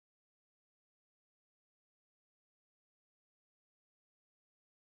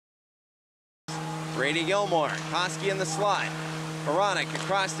Brady Gilmore, Koski in the slot. Veronic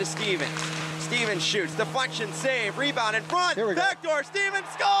across to Stevens. Stevens shoots, deflection, save, rebound in front. Here we go. Backdoor, Stevens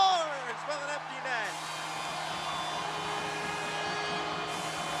scores with an empty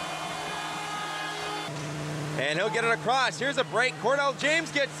net. And he'll get it across. Here's a break. Cordell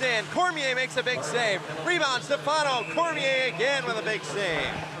James gets in. Cormier makes a big save. Rebound, Stefano. Cormier again with a big save.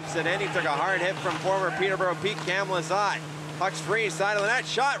 He took a hard hit from former Peterborough Pete Cam Lazat. Puck's free, side of the net,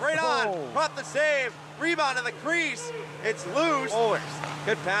 shot right on. Caught the save. Rebound in the crease. It's loose. Bowlers.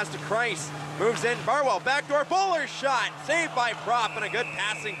 Good pass to Kreis. Moves in. Barwell. Backdoor. Bowler's shot. Saved by Prop and a good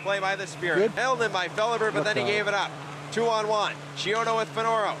passing play by the Spirit. Good. Held in by Felleber, but then he gave it up. 2-on-1. Chiodo with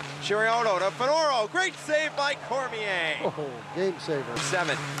Finoro. Chiodo to Finoro. Great save by Cormier. Oh, game saver.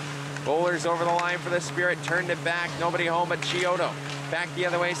 7. Bowlers over the line for the Spirit. Turned it back. Nobody home but Chiodo. Back the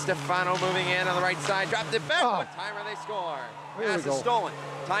other way. Stefano moving in on the right side. Dropped it back. What timer they score. Pass is stolen.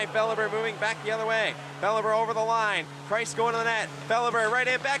 Ty Felleber moving back the other way. Felleber over the line. Kreis going to the net. Felleber right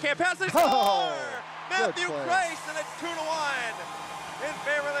in. Backhand pass. They score! Matthew Kreis, and it's 2-1 in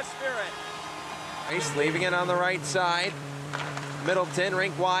favor of the Spirit. Kreis leaving it on the right side. Middleton,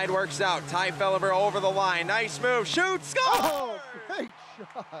 rink wide, works out. Ty Felleber over the line. Nice move. Shoots. Score! Oh, great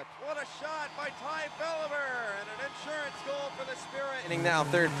shot. What a shot by Ty Felleber, and an insurance goal for the Spirit. Inning now,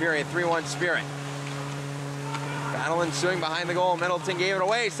 third period, 3-1 Spirit. Battle ensuing behind the goal. Middleton gave it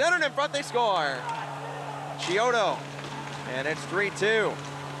away. Centered in front, they score. Chiodo, and it's 3-2.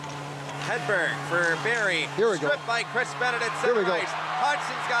 Hedberg for Barrie. Here we go. Stripped by Chris Bennett at center ice.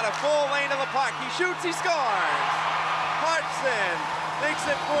 Hudson's got a full lane to the puck. He shoots, he scores. Hudson makes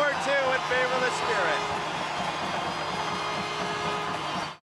it 4-2 in favor of the Spirit.